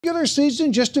Regular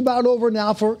season just about over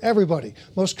now for everybody.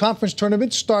 Most conference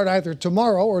tournaments start either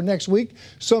tomorrow or next week.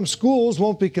 Some schools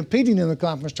won't be competing in the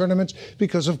conference tournaments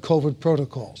because of COVID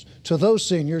protocols. To those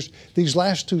seniors, these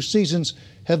last two seasons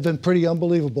have been pretty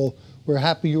unbelievable. We're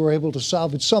happy you were able to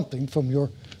salvage something from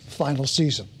your final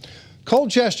season.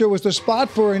 Colchester was the spot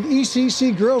for an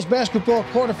ECC girls basketball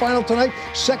quarterfinal tonight.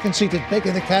 Second-seeded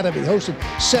Bacon Academy hosted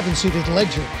seven-seeded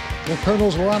Ledyard. The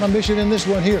Colonels were on a mission in this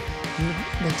one here.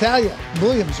 Natalia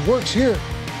Williams works here,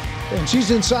 and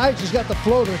she's inside. She's got the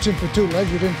floater. It's in for two.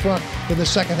 Ledyard in front in the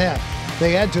second half.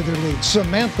 They add to their lead.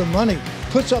 Samantha Money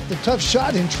puts up the tough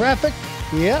shot in traffic.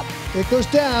 Yep, it goes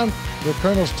down. The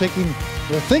Colonels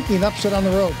they're thinking upset on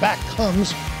the road. Back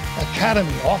comes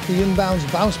Academy off the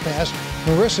inbounds bounce pass.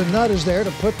 Marissa Nutt is there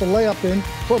to put the layup in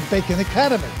for Bacon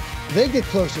Academy. They get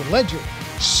closer. Ledyard,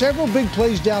 several big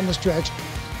plays down the stretch.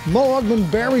 Mo Ugman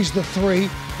buries the three.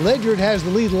 Ledyard has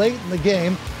the lead late in the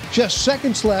game. Just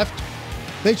seconds left.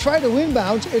 They try to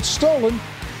inbounds. It's stolen.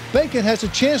 Bacon has a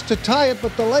chance to tie it,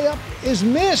 but the layup is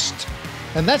missed.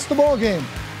 And that's the ball game.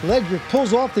 Ledyard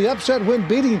pulls off the upset win,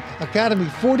 beating Academy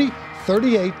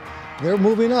 40-38. They're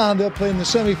moving on. They'll play in the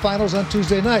semifinals on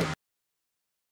Tuesday night.